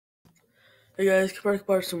Hey guys, Kabark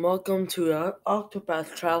Bars and welcome to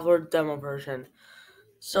Octopath Traveler demo version.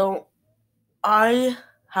 So, I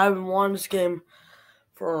have been wanting this game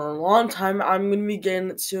for a long time. I'm going to be getting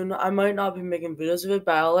it soon. I might not be making videos of it,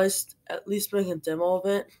 but at least make a demo of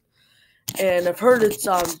it. And I've heard it's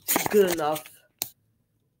good enough.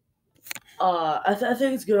 I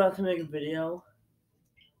think it's good enough to make a video.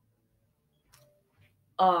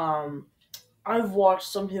 Um, I've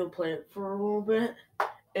watched some people play it for a little bit,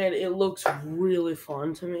 and it looks really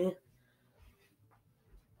fun to me.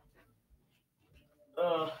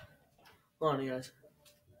 Hold on, you guys.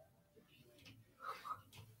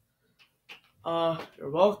 You're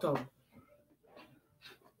welcome.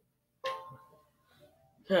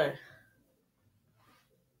 Okay.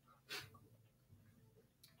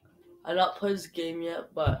 I've not played this game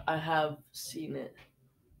yet, but I have seen it.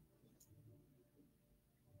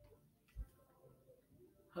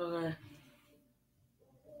 Okay.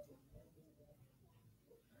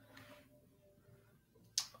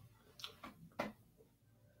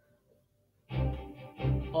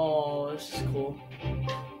 Oh, this is cool.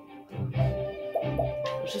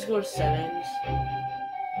 Let's just go to settings.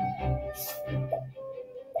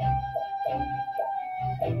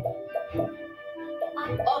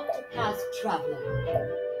 Octopath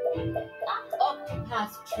Traveler.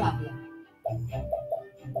 Octopath Traveler.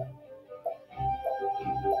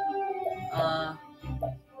 Uh,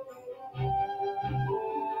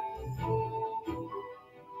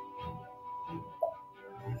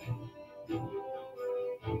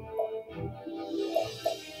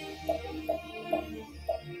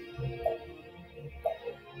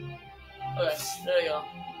 okay, there you go.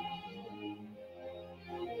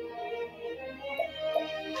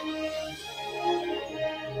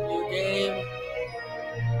 New game.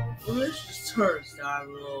 Let's just turn this down a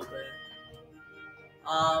little bit.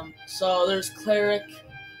 So there's Cleric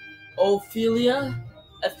Ophelia,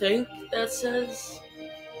 I think that says.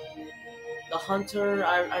 The Hunter,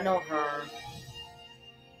 I know her.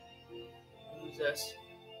 Who's this?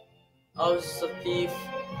 Oh, this is a thief.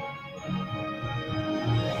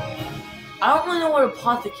 I don't really know what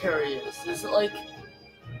apothecary is. Is it like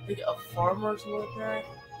a farmer or something like that?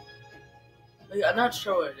 Like, I'm not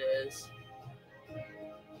sure what it is.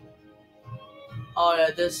 Oh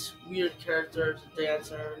yeah, this weird character is a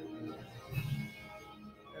dancer, and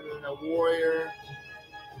then a warrior,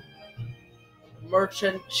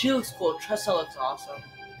 merchant. She looks cool. Tressa looks awesome.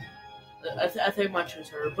 I think I might choose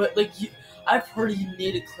her. But like, I've heard you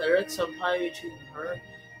need a cleric, so I'm probably choosing her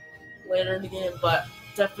later in the game. But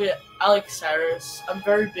definitely, I like Cyrus. I'm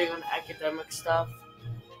very big on academic stuff,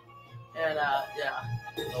 and yeah,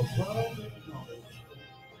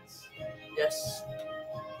 yes.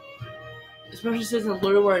 Especially since I'm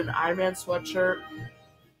literally wearing an Iron Man sweatshirt,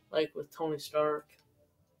 like with Tony Stark.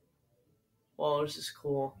 Whoa, this is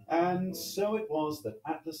cool. And so it was that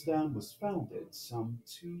Atlasdan was founded some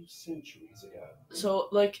 2 centuries ago. So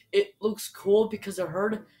like it looks cool because I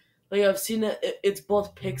heard, like I've seen it's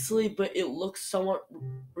both pixely, but it looks somewhat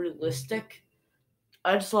realistic.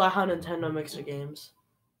 I just like how Nintendo makes their games.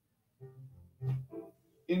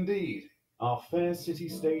 Indeed, our fair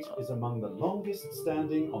city-state is among the longest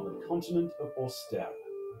standing on the continent of Austera.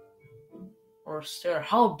 Or stare,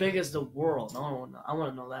 how big is the world? I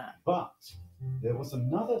want to know that. But there was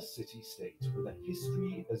another city-state with a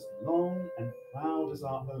history as long and proud as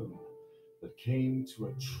our own that came to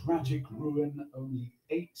a tragic ruin only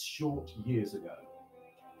 8 short years ago.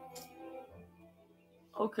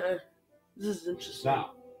 Okay, this is interesting.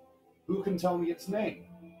 Now, who can tell me its name?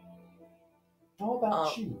 How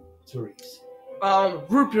about you, Therese?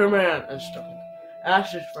 Root beer man. I'm just joking. I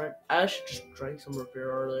actually just drank some root beer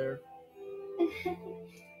earlier. I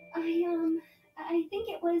think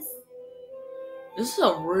it was. This is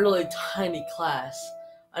a really tiny class.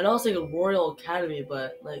 I know it's like a Royal Academy,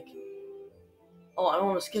 but like, oh, I don't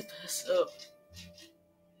want to skip this. Ugh.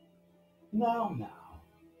 Now.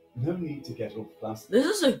 No need to get all flustered. This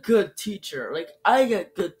is a good teacher. Like,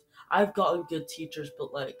 I've gotten good teachers,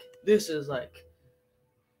 but like, this is like,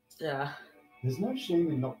 yeah. There's no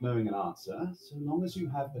shame in not knowing an answer, so long as you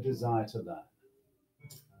have a desire to learn.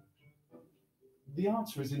 The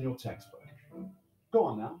answer is in your textbook. Go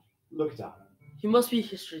on now, look it up. He must be a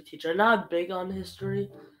history teacher. I'm not big on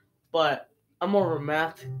history, but I'm more of a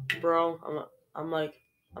math bro. I'm like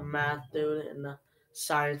a math dude and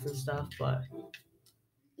science and stuff, but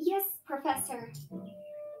Yes, Professor.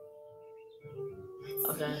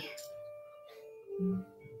 okay.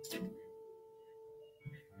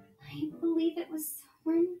 I believe it was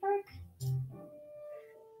Wernberg.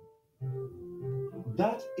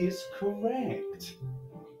 That is correct.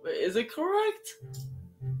 Wait, is it correct?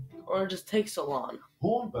 or it just takes so long?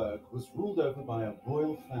 Hornburg was ruled over by a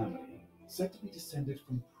royal family, said to be descended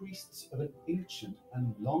from priests of an ancient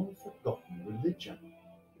and long forgotten religion.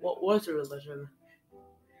 What was the religion?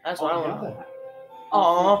 That's what I On the want to other know. hand,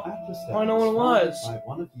 Aw, Atlastan I know was what it founded was. by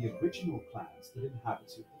one of the original clans that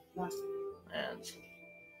inhabited the flat. And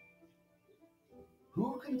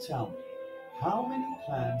Who can tell me how many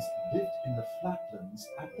clans lived in the flatlands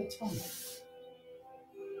at the time?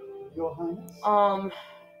 Your Highness?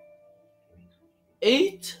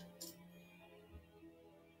 8?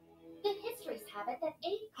 The histories have it that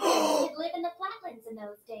 8 clans did live in the flatlands in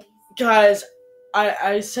those days. Guys,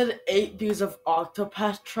 I said 8 because of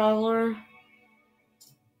Octopath Traveler.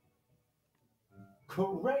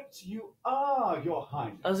 Correct you are, Your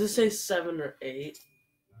Highness. I was gonna say 7 or 8.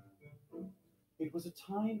 It was a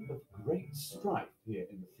time of great strife here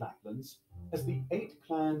in the flatlands, as the 8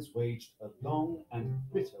 clans waged a long and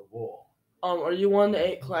bitter war. Are you one of the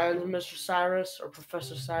 8 clans, Mr. Cyrus or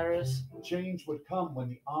Professor Cyrus? Change would come when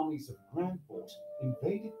the armies of Grandport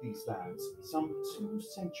invaded these lands some 2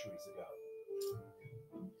 centuries ago.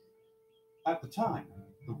 At the time,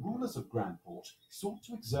 the rulers of Grandport sought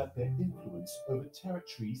to exert their influence over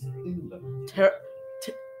territories inland.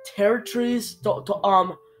 Territories?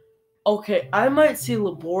 Okay, I might see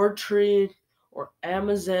laboratory or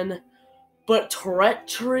Amazon, but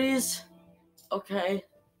territories? Okay.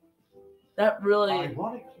 That really...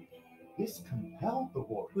 Ironically, this compelled the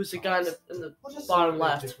warriors. Who's the guy in the put aside bottom their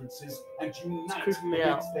left? differences and unite creeping me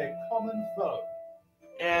against out. their common foe.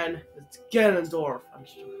 And it's Ganondorf. I'm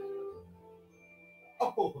just joking.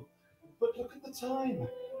 Oh, but look at the time.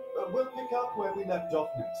 We'll pick up where we left off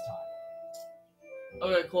next time.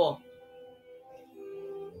 Okay, cool.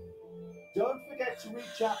 Don't forget to read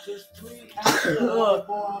chapters 3 and 4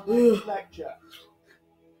 before our next lecture.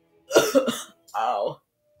 Ow.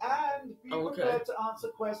 And be prepared to answer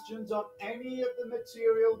questions on any of the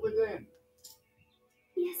material within.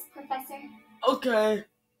 Yes, Professor. Okay.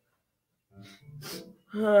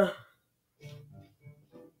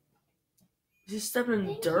 Is he stepping in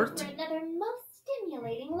Thank dirt? you for another most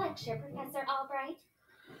stimulating lecture, Professor Albright.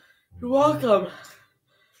 You're welcome.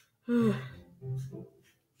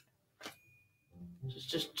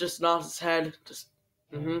 just nods his head. Just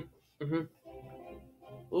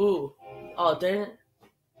Ooh. Oh, dang it.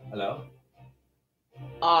 Hello?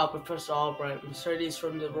 Professor Albright, Mercedes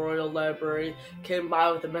from the Royal Library came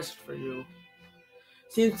by with a message for you.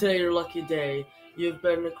 Seems today your lucky day. You've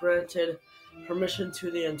been granted permission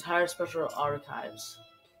to the entire special archives.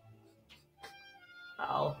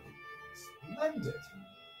 Ow. Splendid.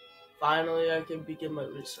 Finally, I can begin my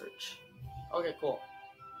research. Okay, cool.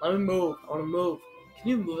 Let me move. I want to move. Can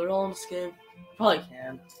you move at all in this game? Probably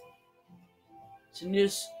can. So you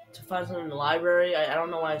just to find something in the library? I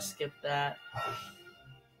don't know why I skipped that.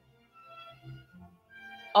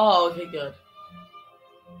 Oh, okay, good.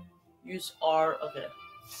 Use R. Okay.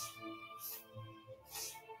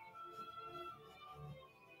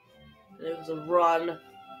 It was a run.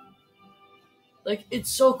 Like, it's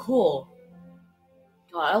so cool.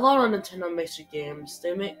 God, I love when Nintendo makes their games.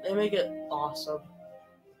 They make it awesome.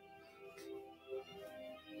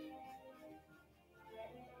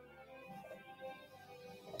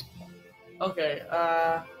 Okay,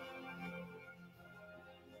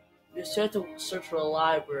 you still have to search for a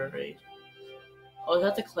library. Oh, is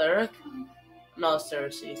that the cleric? No, it's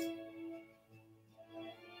Cersei.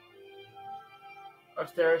 Or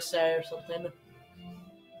Thursday or something.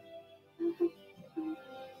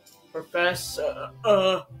 Professor,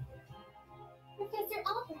 Professor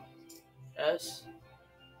Albright. yes?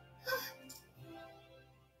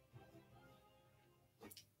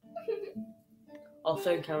 Oh,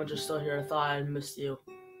 thank heaven you're still here. I thought I missed you.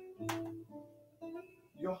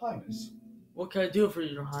 Your Highness. What can I do for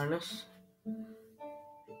you, Your Highness?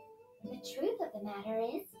 The truth of the matter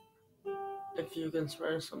is, If you can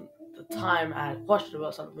spare the time, I had a question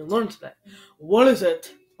about something we learned today. What is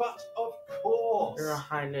it? But of course. Your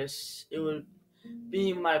Highness, it would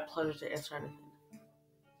be my pleasure to answer anything.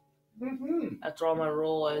 After all, my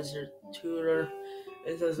role as your tutor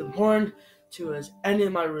is as important to as any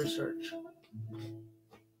of my research.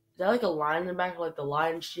 Is that like a line in the back, like the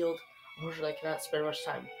lion shield? Unfortunately, I cannot spare much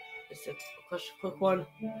time. It's a question, quick one.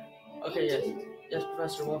 Okay, yes,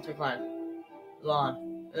 Professor, won't take line.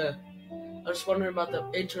 Lawn. I was just wondering about the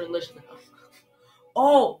interrelation.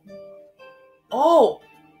 Oh,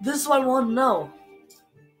 this is what I want to know.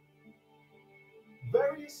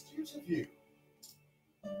 Very astute of you.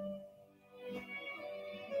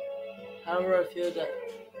 However, I feel that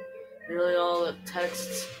nearly all the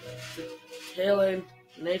texts detailing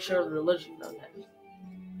the nature of the religion of it.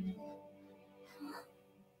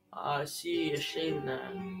 I see a shade in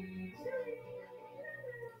that.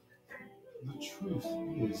 The truth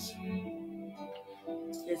is,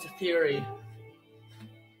 It's a theory.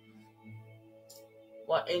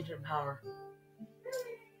 What ancient power?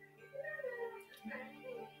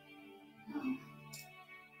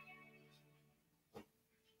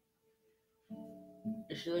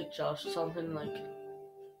 Is she like jealous or something? Like,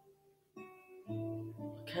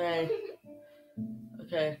 okay,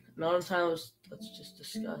 okay. Another time, let's just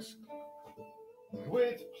discuss.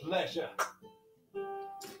 with pleasure.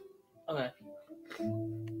 Okay.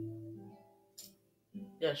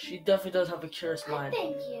 Yeah, she definitely does have a curious mind.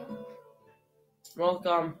 Thank you.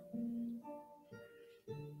 Welcome.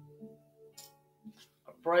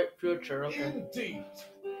 A bright future. Okay. Indeed.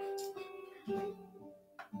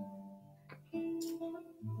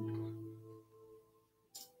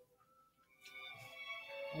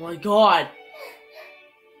 Oh my god.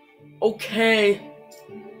 Okay.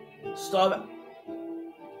 Stop.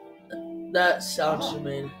 That sounds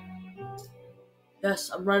humane. Yes,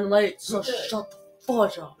 I'm running late, so Okay. shut the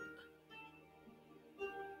fudge up.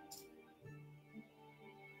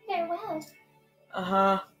 Farewell.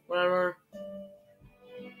 Whatever.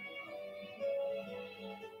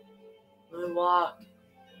 Let me walk.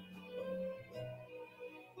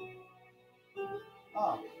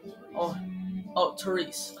 Ah, Oh,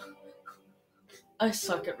 Therese. I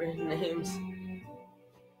suck at reading names.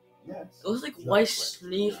 yes. It looks like White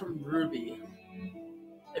Schnee from Ruby.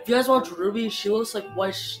 If you guys watch Ruby, she looks like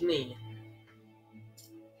White Schnee.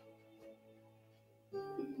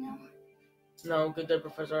 No. No, good day,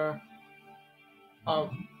 Professor. Huh?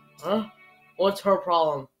 What's her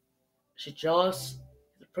problem? Is she jealous?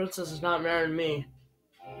 The princess is not marrying me.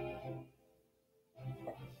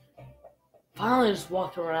 Finally, just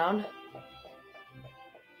walking around.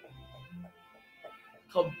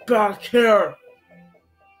 Come back here!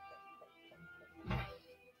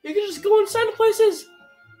 You can just go inside the places!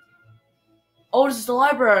 Oh, this is the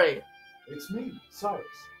library! It's me, Cyrus.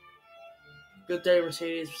 Good day,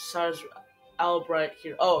 Mercedes. Cyrus Albright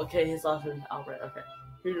here. Oh, okay, his last name is Albright, okay.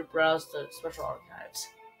 Here to browse the special archives.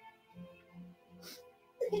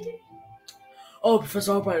 Oh,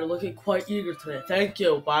 Professor Albright, you're looking quite eager today. Thank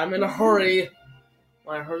you, but I'm in a hurry.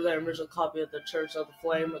 When I heard that original copy of the Church of the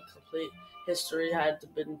Flame, a complete history, had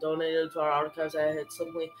been donated to our archives, I had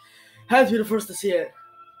simply had to be the first to see it.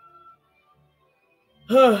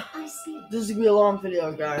 I see. This is gonna be a long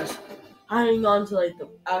video, guys. I haven't gone to like the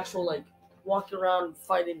actual like walking around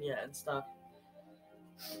fighting yet and stuff.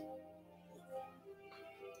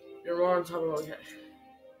 You're more on top of okay.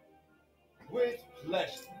 With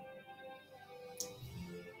pleasure.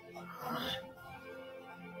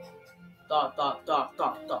 Dot dot dot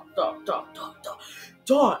dot dot dot dot dot dot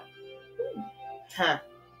dot. Huh.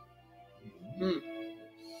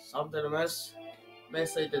 Something amiss?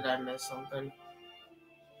 Mostly did I miss something?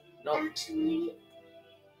 Nope. Actually.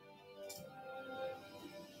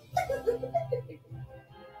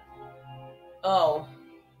 Oh.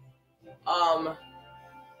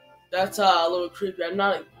 That's a little creepy. I'm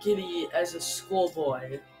not giddy as a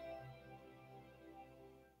schoolboy.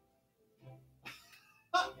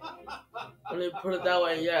 When you put it that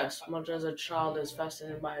way, yes. Much as a child is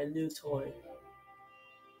fascinated by a new toy.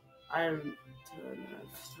 I am.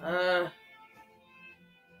 I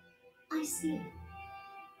see.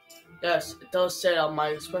 Yes, it does say it all. My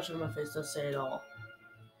expression on my face does say it all.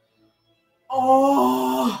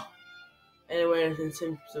 Oh! Anyway, it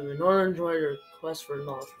seems to be not enjoy your quest for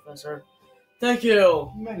knowledge, Professor. Thank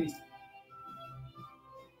you! Many.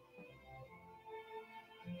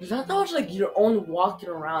 Is that much like you're only walking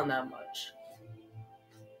around that much?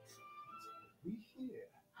 We hear.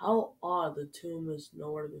 How odd the tomb is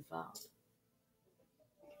nowhere to be found.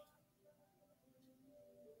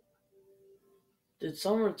 Did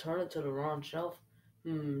someone return it to the wrong shelf?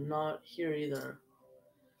 Not here either.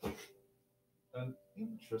 An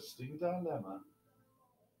interesting dilemma.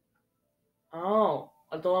 Oh,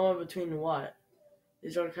 a dilemma between what?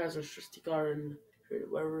 These archives are strictly guarded,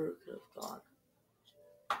 wherever it could have gone.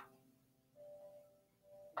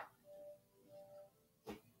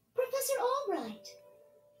 Professor Albright.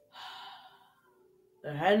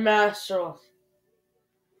 The headmaster.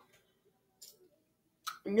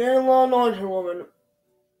 I'm getting a little annoyed here, woman.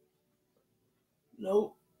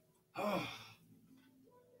 Nope.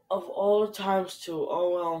 Of all the times too.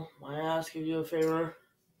 Oh well, might I ask if you a favor?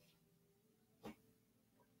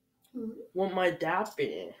 What might that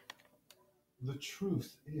be? The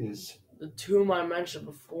truth is, The tomb I mentioned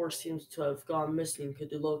before seems to have gone missing.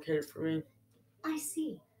 Could you locate it for me? I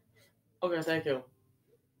see. Okay, thank you.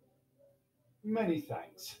 many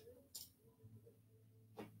thanks.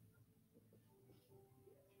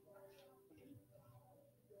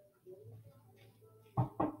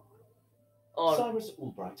 Oh, Cyrus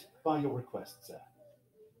Albright, by your request, sir.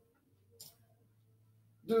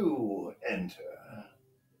 Do enter.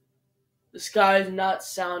 this guy does not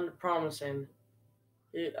sound promising.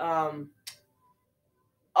 It,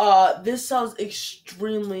 this sounds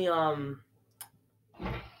extremely,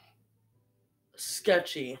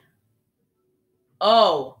 sketchy.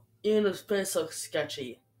 Oh, even his face looks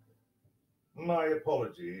sketchy. My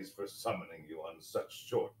apologies for summoning you on such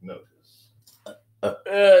short notice.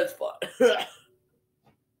 It's fine.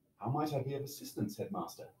 How might I be of assistance,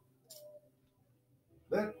 Headmaster?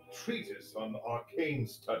 That treatise on arcane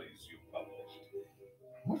studies you published.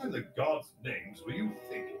 What in the gods' names were you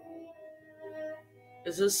thinking?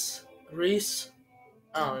 Is this Greece?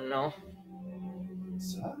 I don't know.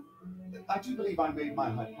 Sir? I do believe I made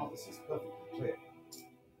my hypothesis perfectly clear.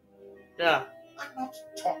 Yeah. I'm not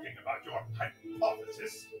talking about your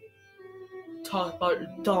hypothesis. Talk about your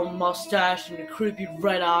dumb mustache and your creepy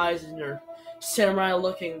red eyes and your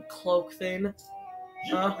samurai-looking cloak thing.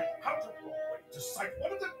 You Huh? went out of your way to cite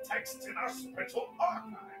one of the texts in our special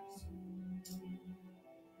archives.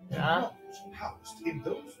 The Yeah. knowledge housed in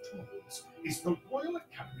those tomes is the Royal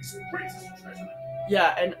Academy's greatest treasure.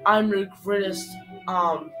 Yeah, and I'm your greatest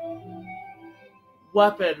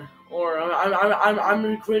weapon, or I'm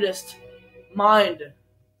your greatest mind.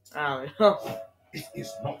 I don't know. It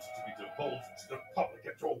is not to be divulged to the public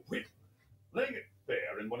at your whim. Laying it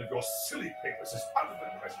bare in one of your silly papers is out of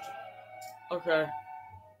the question. Okay.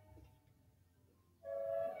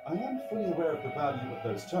 I am fully aware of the value of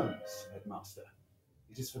those tomes, Headmaster.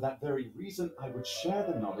 It is for that very reason I would share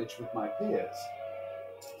the knowledge with my peers.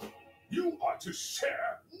 You are to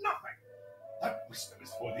share nothing. That wisdom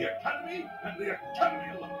is for the Academy and the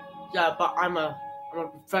Academy alone. Yeah, but I'm a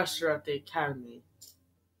professor at the academy.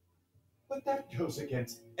 But that goes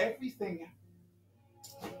against everything.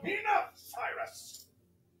 Enough, Cyrus!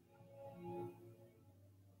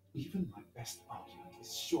 Even my best argument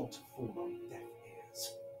is sure to fall on deaf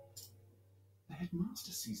ears. The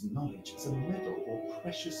Headmaster sees knowledge as a medal or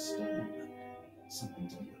precious stone, something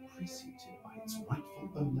to be appreciated by its rightful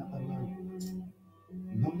owner alone.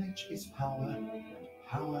 Knowledge is power, and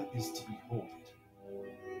power is to be hoarded.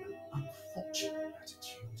 An unfortunate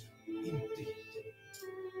attitude, indeed.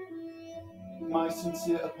 My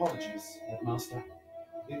sincere apologies, Headmaster.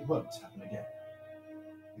 It won't happen again.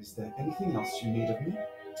 Is there anything else you need of me?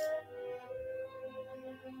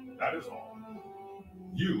 That is all.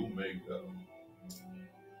 You may go.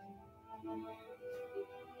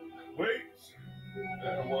 Wait,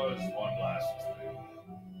 there was one last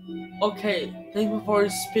thing. Okay, think before you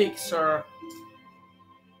speak, sir.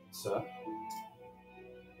 Sir?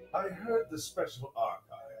 I heard the Special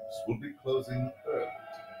Archives will be closing early today.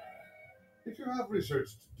 If you have research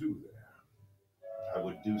to do there, I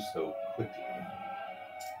would do so quickly.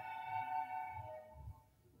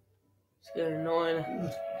 It's getting annoying.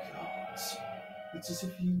 Good gods. It's as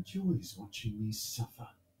if he enjoys watching me suffer.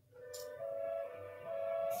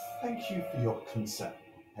 Thank you for your concern,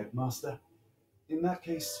 Headmaster. In that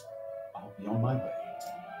case, I'll be on my way.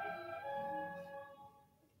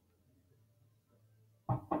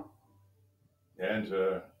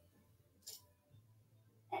 Enter.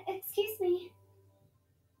 Excuse me.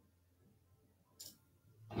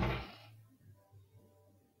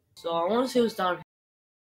 So I want to see what's down here.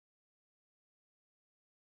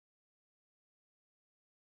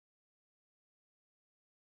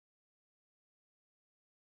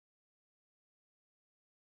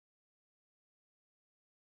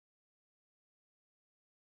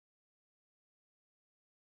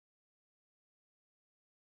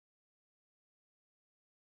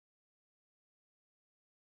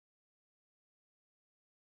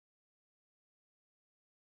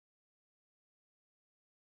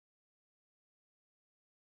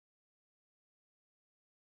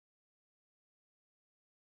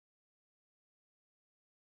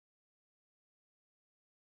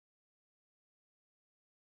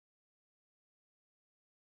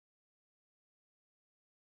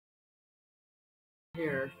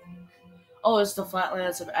 Here. Oh, it's the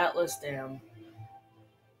flatlands of Atlas Dam.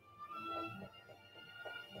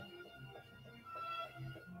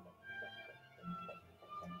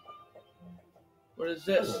 What is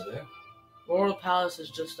this? Hello there. Royal Palace is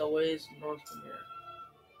just a ways north from here.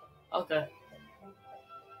 Okay.